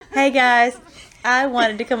Hey guys, I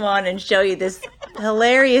wanted to come on and show you this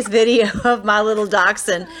hilarious video of my little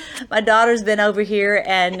dachshund. My daughter's been over here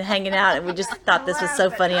and hanging out, and we just thought this was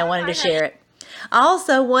so funny. I wanted to share it. I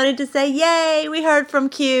also wanted to say, yay, we heard from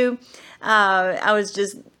Q. I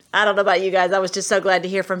don't know about you guys, I was just so glad to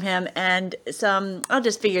hear from him. And I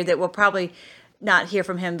just figured that we'll probably not hear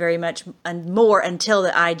from him very much and more until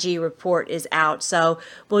the IG report is out. So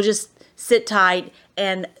we'll just sit tight.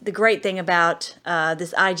 And the great thing about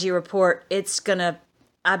this IG report,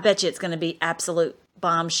 I bet you it's gonna be absolute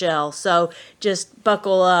bombshell. So just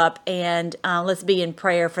buckle up and let's be in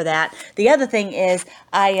prayer for that. The other thing is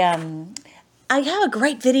I have a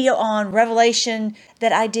great video on Revelation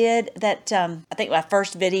that I did, that I think my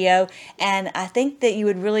first video, and I think that you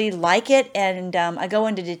would really like it. And I go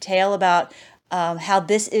into detail about how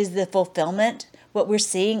this is the fulfillment. What we're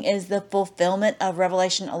seeing is the fulfillment of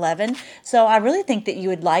Revelation 11. So I really think that you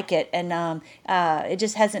would like it. And it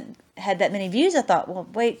just hasn't had that many views. I thought, well,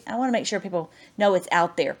 wait, I want to make sure people know it's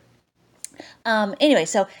out there. Anyway,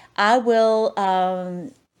 so I will...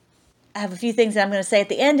 I have a few things that I'm going to say at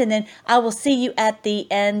the end, and then I will see you at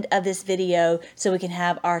the end of this video so we can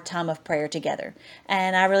have our time of prayer together.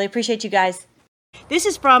 And I really appreciate you guys. This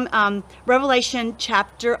is from Revelation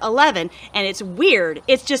chapter 11, and it's weird.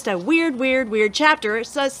 It's just a weird chapter.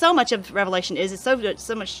 So much of Revelation is. It's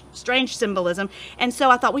so much strange symbolism. And so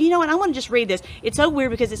I thought, well, you know what? I want to just read this. It's so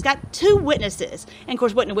weird because it's got two witnesses. And of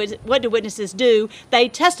course, what do witnesses do? They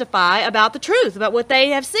testify about the truth, about what they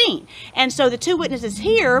have seen. And so the two witnesses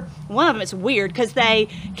here, one of them is weird because they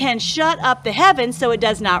can shut up the heavens so it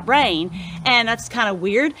does not rain. And that's kind of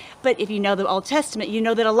weird. But if you know the Old Testament, you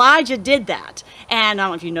know that Elijah did that. And I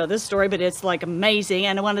don't know if you know this story, but it's like amazing.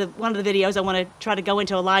 And one of the videos I want to try to go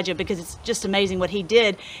into Elijah because it's just amazing what he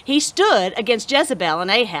did. He stood against Jezebel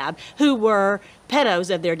and Ahab, who were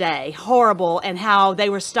pedos of their day, horrible, and how they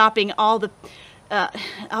were stopping all the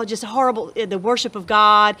just horrible, the worship of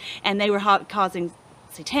God, and they were causing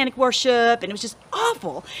satanic worship, and it was just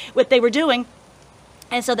awful what they were doing.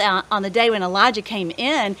 And so on the day when Elijah came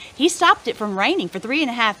in, he stopped it from raining for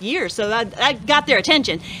 3.5 years. So that got their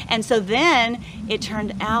attention. And so then it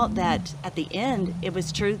turned out that at the end, it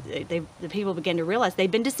was true. The people began to realize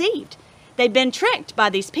they'd been deceived. They'd been tricked by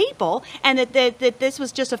these people, and that this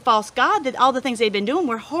was just a false god, that all the things they'd been doing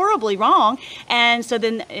were horribly wrong. And so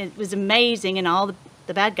then it was amazing, and all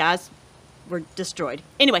the bad guys were destroyed.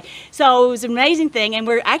 Anyway, so it was an amazing thing, and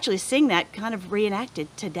we're actually seeing that kind of reenacted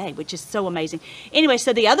today, which is so amazing. Anyway,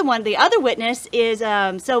 so the other witness is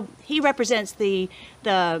so he represents the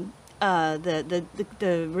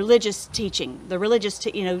religious teaching,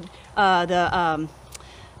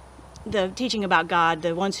 the teaching about God,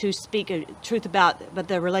 the ones who speak truth about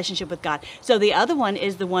the relationship with God. So the other one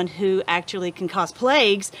is the one who actually can cause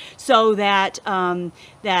plagues, so that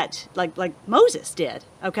like Moses did,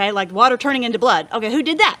 okay, like water turning into blood. Okay, who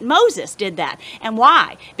did that? Moses did that. And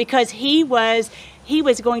why? Because he was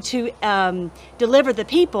going to deliver the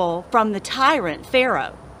people from the tyrant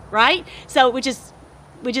Pharaoh, right? So which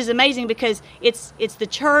is amazing, because it's the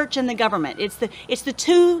church and the government. It's the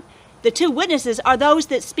two. The two witnesses are those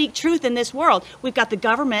that speak truth in this world. We've got the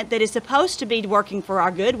government that is supposed to be working for our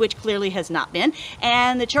good, which clearly has not been,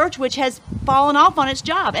 and the church, which has fallen off on its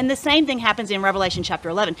job. And the same thing happens in Revelation chapter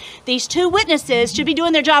 11. These two witnesses should be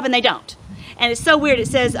doing their job, and they don't. And it's so weird. It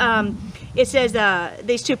says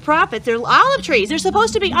these two prophets, they're olive trees. They're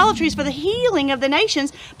supposed to be olive trees for the healing of the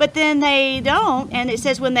nations, but then they don't. And it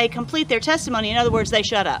says when they complete their testimony, in other words, they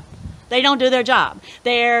shut up. They don't do their job.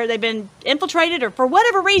 They've been infiltrated, or for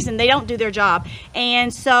whatever reason, they don't do their job.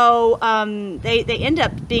 And so they end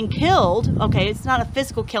up being killed. Okay, it's not a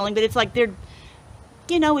physical killing, but it's like we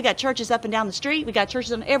got churches up and down the street. We got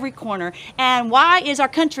churches on every corner. And why is our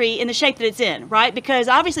country in the shape that it's in, right? Because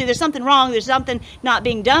obviously there's something wrong. There's something not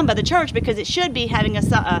being done by the church, because it should be having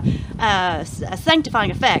a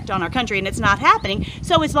sanctifying effect on our country, and it's not happening.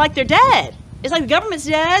 So it's like they're dead. It's like the government's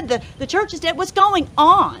dead, the church is dead. What's going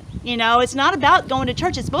on? It's not about going to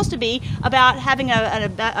church. It's supposed to be about having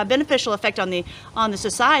a beneficial effect on the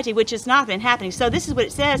society, which has not been happening. So this is what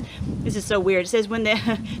it says. This is so weird. It says when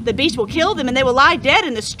the beast will kill them, and they will lie dead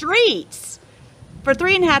in the streets for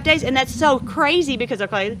 3.5 days. And that's so crazy, because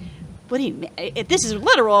okay, what do you mean? If this is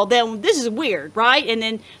literal, then this is weird, right? And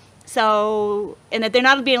then and that they're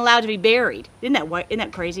not being allowed to be buried. Isn't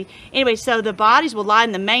that crazy? Anyway, so the bodies will lie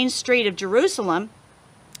in the main street of Jerusalem,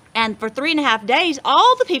 and for 3.5 days,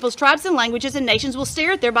 all the peoples, tribes, and languages and nations will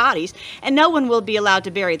stare at their bodies, and no one will be allowed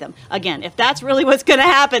to bury them. Again, if that's really what's going to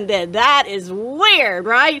happen, then that is weird,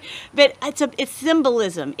 right? But it's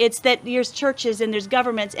symbolism. It's that there's churches and there's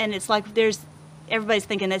governments, and it's like there's everybody's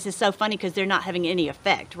thinking this is so funny because they're not having any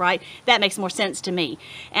effect, right? That makes more sense to me.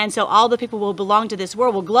 And so all the people who will belong to this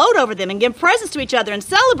world will gloat over them and give presents to each other and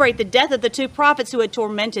celebrate the death of the two prophets who had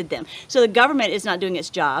tormented them. So the government is not doing its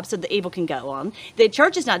job, so the evil can go on. The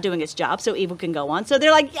church is not doing its job, so evil can go on. So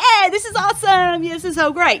they're like, yeah, this is awesome. This is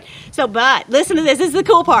so great. So, but listen to this. This is the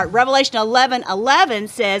cool part. Revelation 11:11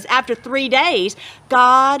 says, after 3 days,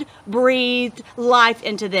 God breathed life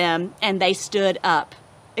into them and they stood up.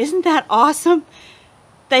 Isn't that awesome?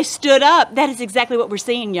 They stood up. That is exactly what we're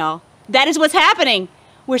seeing, y'all. That is what's happening.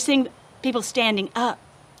 We're seeing people standing up.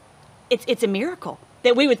 It's a miracle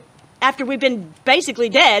that we would, after we've been basically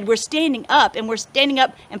dead, we're standing up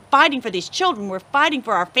and fighting for these children. We're fighting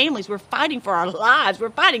for our families. We're fighting for our lives. We're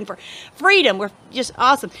fighting for freedom. We're just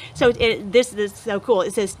awesome. So this is so cool.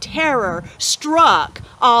 It says, terror struck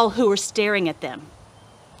all who were staring at them.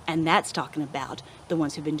 And that's talking about the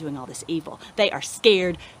ones who've been doing all this evil. They are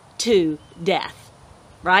scared to death,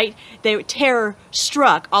 right? Terror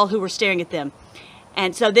struck all who were staring at them.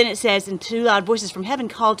 And so then it says, and two loud voices from heaven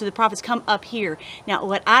called to the prophets, come up here. Now,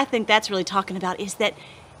 what I think that's really talking about is that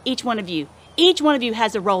each one of you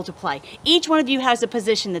has a role to play. Each one of you has a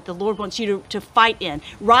position that the Lord wants you to fight in.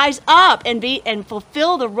 Rise up and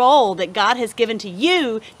fulfill the role that God has given to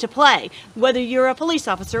you to play. Whether you're a police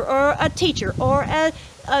officer or a teacher or a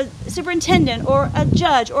superintendent or a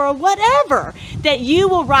judge or whatever, that you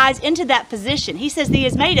will rise into that position. He says He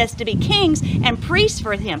has made us to be kings and priests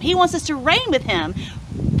for Him. He wants us to reign with Him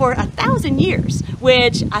for 1,000 years,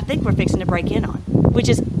 which I think we're fixing to break in on, which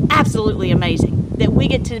is absolutely amazing that we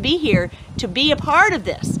get to be here to be a part of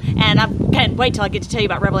this. And I can't wait till I get to tell you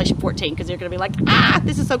about Revelation 14, because you're going to be like,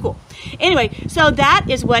 this is so cool. Anyway, so that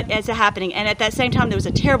is what is happening. And at that same time, there was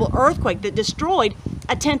a terrible earthquake that destroyed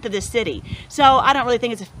 1/10 of the city. So I don't really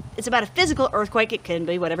think it's about a physical earthquake. It can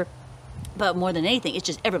be whatever. But more than anything, it's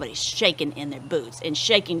just everybody's shaking in their boots and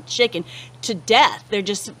shaking to death. They're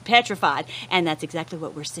just petrified. And that's exactly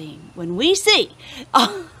what we're seeing. When we see,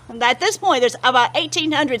 at this point, there's about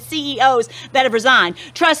 1,800 CEOs that have resigned.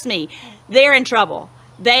 Trust me, they're in trouble.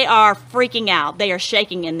 They are freaking out. They are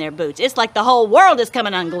shaking in their boots. It's like the whole world is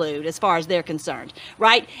coming unglued as far as they're concerned,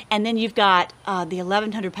 right? And then you've got the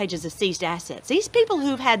 1,100 pages of seized assets. These people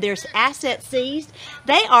who've had their assets seized,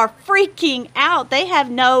 they are freaking out. They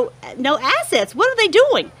have no assets. What are they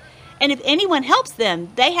doing? And if anyone helps them,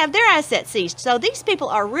 they have their assets seized. So these people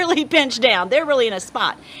are really pinched down. They're really in a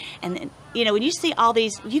spot. And then, when you see all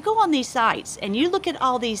these, you go on these sites and you look at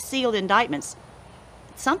all these sealed indictments,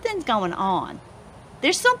 something's going on.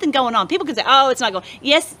 There's something going on. People can say, oh, it's not going.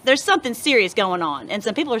 Yes, there's something serious going on. And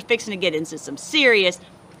some people are fixing to get into some serious,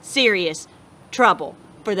 serious trouble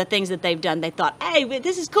for the things that they've done. They thought, hey,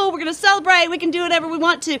 this is cool. We're going to celebrate. We can do whatever we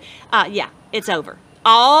want to. Yeah, it's over.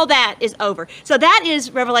 All that is over. So that is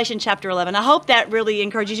Revelation chapter 11. I hope that really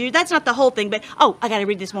encourages you. That's not the whole thing, but, I got to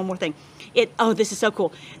read this one more thing. This is so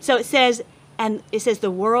cool. So it says,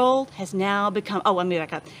 the world has now become, let me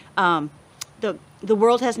back up. The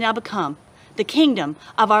world has now become the kingdom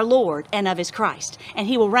of our Lord and of His Christ, and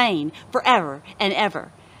He will reign forever and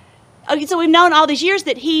ever. Okay, so we've known all these years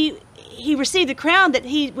that He received the crown, that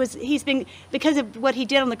he's been, because of what He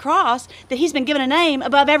did on the cross, that He's been given a name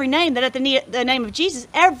above every name, that at the name of Jesus,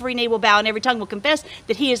 every knee will bow and every tongue will confess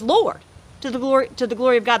that He is Lord, to the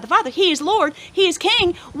glory of God the Father. He is Lord. He is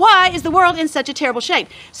King. Why is the world in such a terrible shape?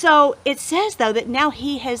 So it says, though, that now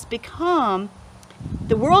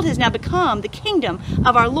the world has now become the kingdom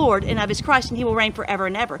of our Lord and of His Christ, and He will reign forever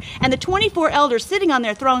and ever. And the 24 elders sitting on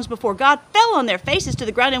their thrones before God fell on their faces to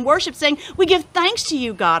the ground and worshiped, saying, we give thanks to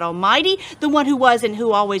you, God Almighty, the one who was and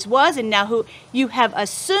who always was, and now who you have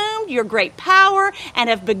assumed your great power and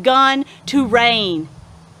have begun to reign.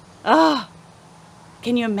 Can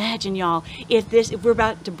you imagine, y'all, if we're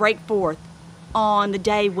about to break forth on the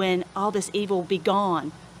day when all this evil will be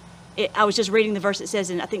gone? I was just reading the verse that says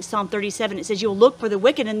in, I think, Psalm 37, it says, you'll look for the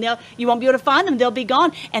wicked and you won't be able to find them. They'll be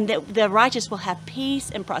gone. And the righteous will have peace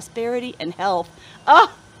and prosperity and health. I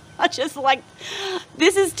just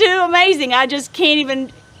this is too amazing. I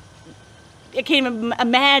can't even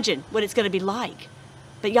imagine what it's going to be like.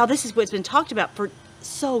 But y'all, this is what's been talked about for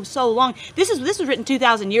so long. This was written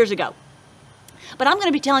 2,000 years ago. But I'm going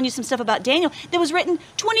to be telling you some stuff about Daniel that was written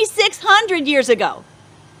 2,600 years ago.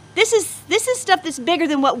 This is stuff that's bigger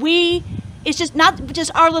than what it's just not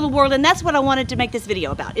just our little world, and that's what I wanted to make this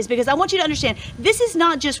video about, is because I want you to understand this is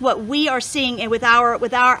not just what we are seeing and with our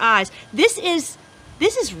eyes. This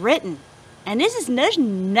is written, and there's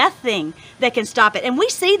nothing that can stop it. And we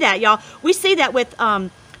see that, y'all. We see that with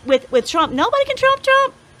Trump. Nobody can trump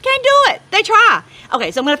Trump. Can't do it. They try.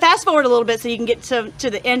 Okay, so I'm going to fast forward a little bit so you can get to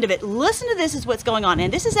the end of it. Listen to this is what's going on.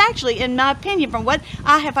 And this is actually, in my opinion, from what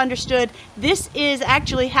I have understood, this is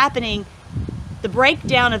actually happening. The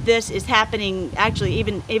breakdown of this is happening actually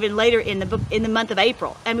even later in the month of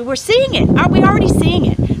April. I mean, we're seeing it. Aren't we already seeing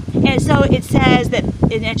it? And so it says that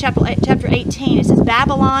in chapter 18, it says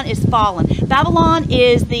Babylon is fallen. Babylon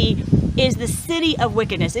is the city of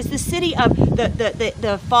wickedness. It's the city of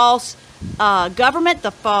the false government,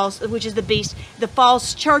 the false, which is the beast, the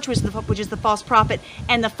false church, which is the false prophet,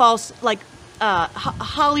 and the false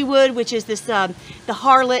Hollywood, which is this the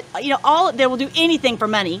harlot. They will do anything for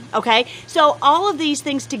money. Okay, so all of these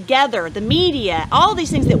things together, the media, all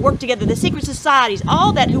these things that work together, the secret societies,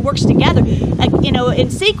 all that who works together, in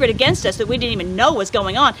secret against us that we didn't even know was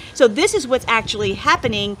going on. So this is what's actually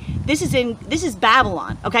happening. This is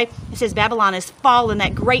Babylon. Okay, it says Babylon is fallen.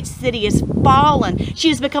 That great city is fallen. She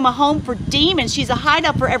has become a home for demons. She's a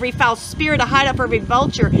hideout for every foul spirit, a hideout for every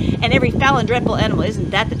vulture and every foul and dreadful animal.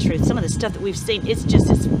 Isn't that the truth? Some of the stuff that we've seen, it's just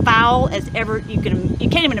as foul as ever you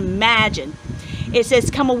can't even imagine. It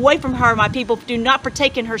says, come away from her, my people. Do not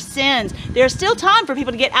partake in her sins. There's still time for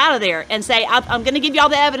people to get out of there and say, I'm going to give you all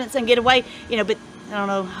the evidence and get away. But I don't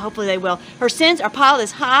know, hopefully they will. Her sins are piled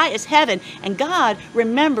as high as heaven, and God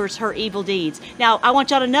remembers her evil deeds. Now, I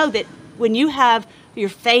want y'all to know that when you have your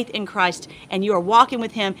faith in Christ and you are walking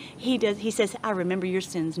with him, he says, I remember your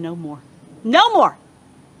sins no more. No more.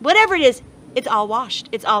 Whatever it is, it's all washed.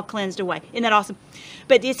 It's all cleansed away. Isn't that awesome?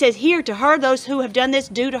 But it says here, to her, those who have done this,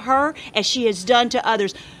 do to her as she has done to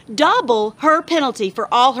others. Double her penalty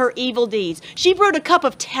for all her evil deeds. She brewed a cup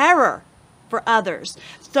of terror for others,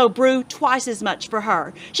 so brew twice as much for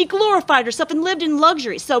her. She glorified herself and lived in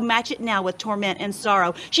luxury, so match it now with torment and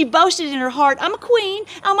sorrow. She boasted in her heart, I'm a queen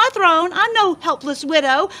on my throne. I'm no helpless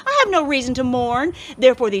widow. I have no reason to mourn.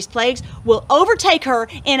 Therefore these plagues will overtake her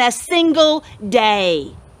in a single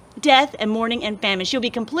day. Death and mourning and famine. She'll be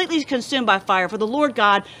completely consumed by fire, for the Lord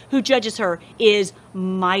God who judges her is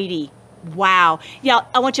mighty. Wow. Yeah,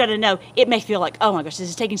 I want you to know, it may feel like, oh my gosh, this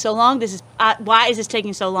is taking so long. Why is this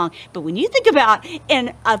taking so long? But when you think about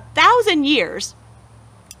in 1,000 years,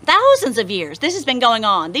 thousands of years, this has been going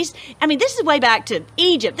on. This is way back to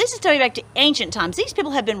Egypt. This is way back to ancient times. These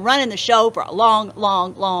people have been running the show for a long,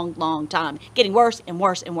 long, long, long time, getting worse and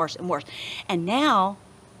worse and worse and worse. And now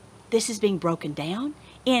this is being broken down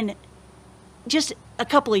in just a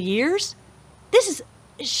couple of years. This is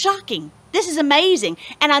shocking. This is amazing.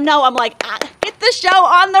 And I know I'm like, get the show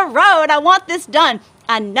on the road. I want this done.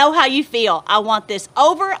 I know how you feel. I want this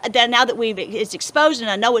over. Now that it's exposed and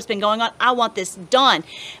I know what's been going on, I want this done.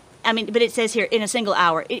 But it says here, in a single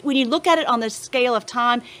hour. When you look at it on the scale of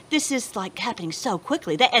time, this is like happening so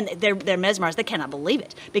quickly. They're mesmerized. They cannot believe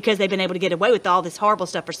it because they've been able to get away with all this horrible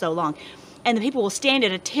stuff for so long. And the people will stand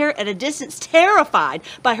at a distance, terrified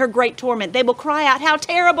by her great torment. They will cry out, how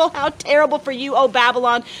terrible for you, O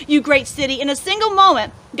Babylon, you great city. In a single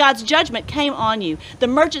moment, God's judgment came on you. The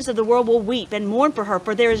merchants of the world will weep and mourn for her,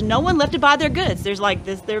 for there is no one left to buy their goods. There's like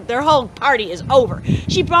this, their whole party is over.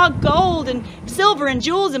 She brought gold and silver and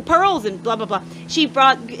jewels and pearls and blah, blah, blah. She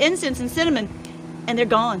brought incense and cinnamon, and they're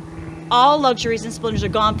gone. All luxuries and splendors are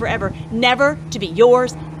gone forever, never to be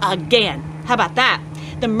yours again. How about that?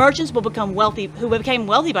 The merchants will become wealthy, who became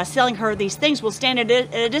wealthy by selling her these things, will stand at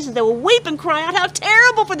a distance. They will weep and cry out, how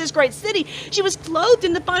terrible for this great city. She was clothed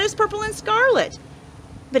in the finest purple and scarlet.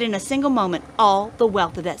 But in a single moment, all the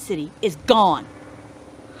wealth of that city is gone.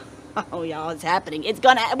 Oh, y'all, it's happening. It's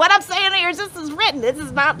gonna. What I'm saying here is this is written. This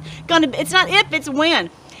is not gonna. It's not if, it's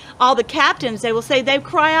when. All the captains, they will say, they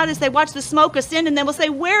cry out as they watch the smoke ascend, and they will say,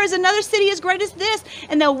 where is another city as great as this?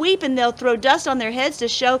 And they'll weep and they'll throw dust on their heads to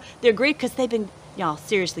show their grief, because they've been, y'all,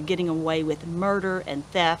 seriously getting away with murder and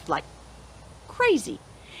theft like crazy.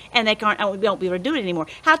 And they won't be able to do it anymore.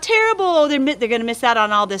 How terrible. They're going to miss out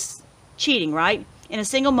on all this cheating, right? In a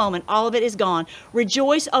single moment, all of it is gone.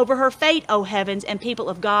 Rejoice over her fate, O heavens, and people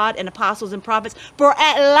of God, and apostles and prophets, for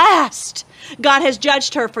at last God has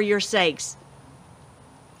judged her for your sakes.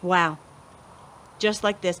 Wow. Just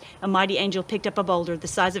like this, a mighty angel picked up a boulder the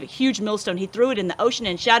size of a huge millstone. He threw it in the ocean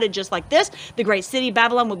and shouted just like this, the great city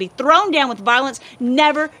Babylon will be thrown down with violence,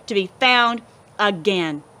 never to be found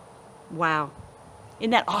again. Wow.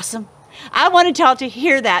 Isn't that awesome? I wanted y'all to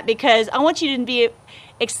hear that because I want you to be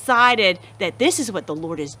excited that this is what the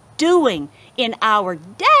Lord is doing in our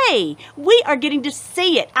day. We are getting to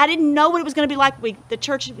see it. I didn't know what it was going to be like. The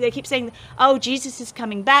church, they keep saying, oh, Jesus is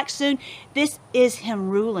coming back soon. This is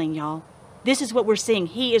him ruling, y'all. This is what we're seeing.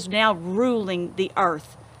 He is now ruling the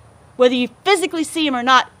earth. Whether you physically see him or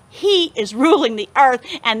not, he is ruling the earth.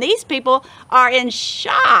 And these people are in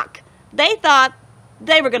shock. They thought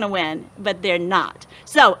they were going to win, but they're not.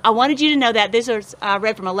 So I wanted you to know that. This was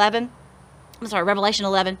read from Revelation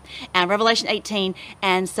 11 and Revelation 18.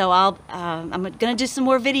 And so I'm going to do some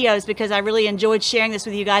more videos because I really enjoyed sharing this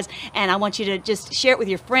with you guys. And I want you to just share it with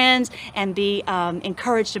your friends and be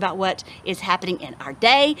encouraged about what is happening in our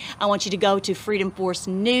day. I want you to go to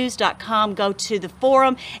freedomforcenews.com, go to the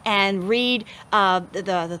forum and read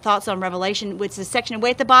the thoughts on Revelation, which is a section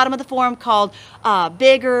way at the bottom of the forum called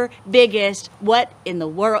Bigger, Biggest, What in the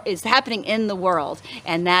World is Happening in the World.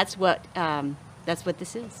 And that's what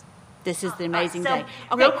this is. This is the amazing day.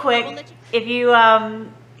 Okay, real quick, if you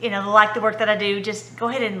like the work that I do, just go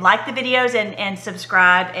ahead and like the videos and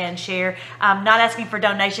subscribe and share. I'm not asking for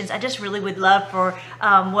donations. I just really would love for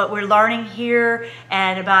what we're learning here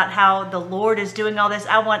and about how the Lord is doing all this.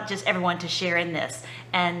 I want just everyone to share in this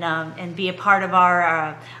and be a part of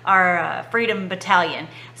our Freedom Battalion.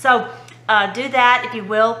 So do that if you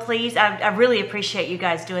will, please. I really appreciate you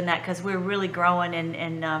guys doing that because we're really growing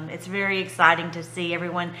and it's very exciting to see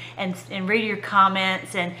everyone and read your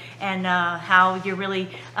comments and how you're really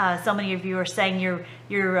so many of you are saying you're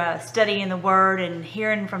studying the Word and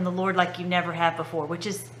hearing from the Lord like you never have before, which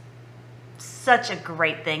is such a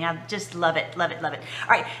great thing. I just love it, love it, love it. All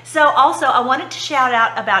right, so also I wanted to shout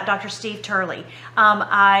out about Dr. Steve Turley.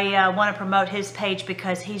 I want to promote his page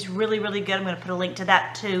because he's really, really good. I'm going to put a link to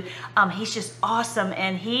that too. He's just awesome,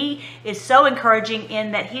 and he is so encouraging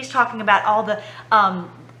in that he's talking about all the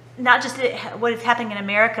not just what is happening in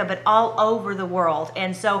America, but all over the world.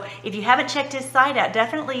 And so if you haven't checked his site out,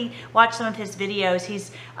 definitely watch some of his videos.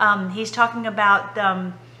 He's talking about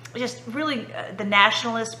just really the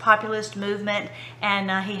nationalist populist movement,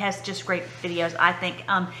 and he has just great videos. I think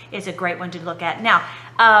is a great one to look at. Now,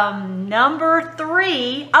 number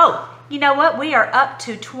 3, you know what? We are up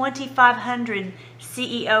to 2,500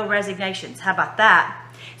 CEO resignations. How about that?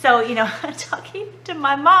 So, talking to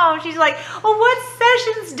my mom, she's like, well, what's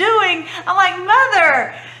Sessions doing? I'm like,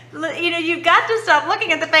 Mother, you've got to stop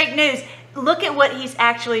looking at the fake news. Look at what he's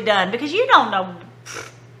actually done, because you don't know.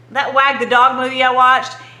 That Wag the Dog movie I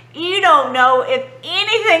watched, you don't know if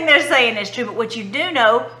anything they're saying is true, but what you do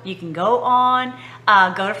know, you can go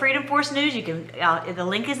go to Freedom Force News. You can, the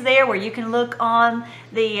link is there where you can look on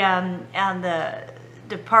the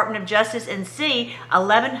Department of Justice and see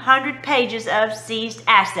 1,100 pages of seized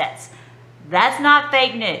assets. That's not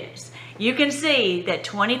fake news. You can see that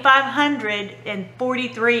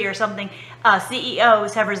 2,543 or something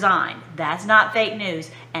CEOs have resigned. That's not fake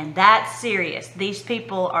news, and that's serious. These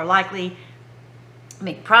people are likely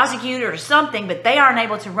prosecuted or something, but they aren't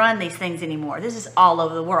able to run these things anymore. This is all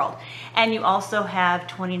over the world. And you also have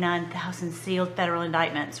 29,000 sealed federal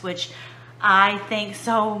indictments, which I think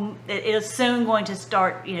it is soon going to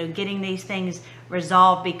start, getting these things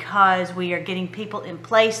resolved, because we are getting people in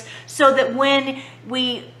place so that when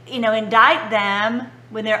we, indict them,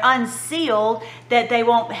 when they're unsealed, that they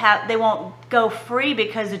won't go free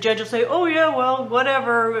because the judge will say, oh yeah, well,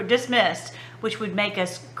 whatever, dismissed, which would make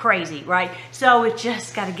us crazy, right? So we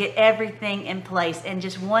just got to get everything in place, and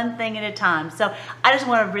just one thing at a time. So I just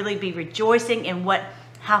want to really be rejoicing in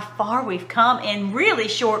how far we've come in really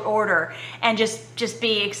short order, and just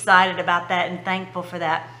be excited about that and thankful for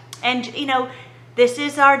that. And this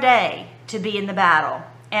is our day to be in the battle.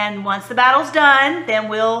 And once the battle's done, then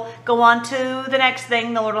we'll go on to the next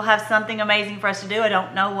thing. The Lord will have something amazing for us to do. I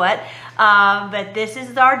don't know what, but this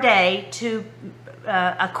is our day to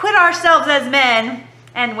acquit ourselves as men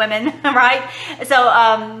and women, right?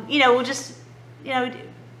 So, we'll just,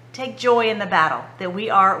 take joy in the battle that we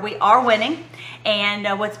are winning,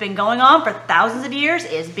 and what's been going on for thousands of years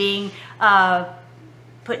is being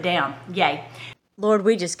put down. Yay. Lord,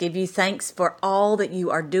 we just give you thanks for all that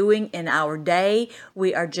you are doing in our day.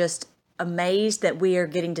 We are just amazed that we are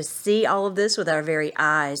getting to see all of this with our very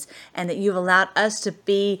eyes, and that you've allowed us to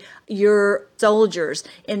be your soldiers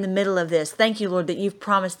in the middle of this. Thank you, Lord, that you've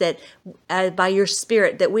promised that by your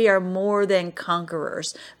Spirit that we are more than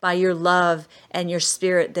conquerors by your love and your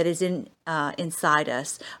Spirit that is inside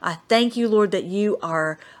us. I thank you, Lord, that you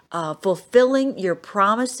are fulfilling your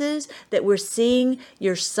promises, that we're seeing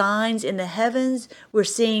your signs in the heavens. We're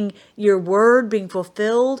seeing your word being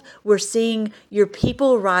fulfilled. We're seeing your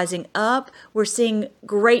people rising up. We're seeing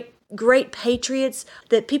great patriots,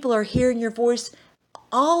 that people are hearing your voice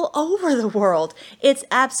all over the world. It's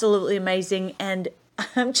absolutely amazing. And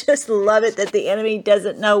I just love it that the enemy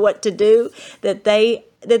doesn't know what to do, that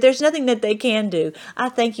there's nothing that they can do. I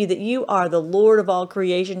thank you that you are the Lord of all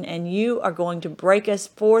creation, and you are going to break us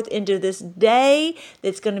forth into this day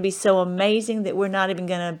that's going to be so amazing that we're not even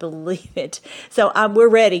going to believe it. So we're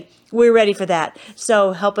ready. We're ready for that.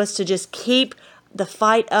 So help us to just keep the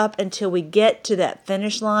fight up until we get to that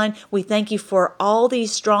finish line. We thank you for all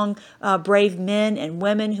these strong, brave men and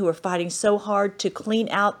women who are fighting so hard to clean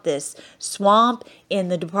out this swamp in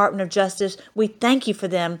the Department of Justice. We thank you for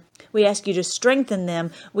them. We ask you to strengthen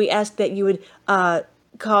them. We ask that you would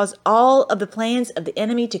cause all of the plans of the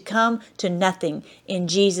enemy to come to nothing in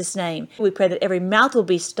Jesus' name. We pray that every mouth will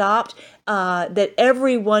be stopped, that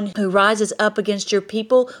everyone who rises up against your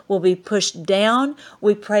people will be pushed down.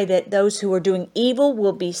 We pray that those who are doing evil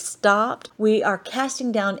will be stopped. We are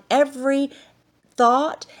casting down every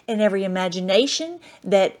thought and every imagination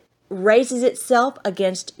that raises itself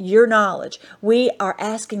against your knowledge. We are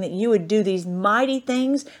asking that you would do these mighty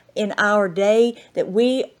things in our day that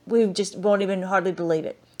we just won't even hardly believe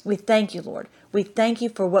it. We thank you, Lord. We thank you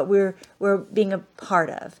for what we're being a part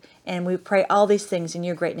of. And we pray all these things in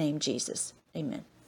your great name, Jesus. Amen.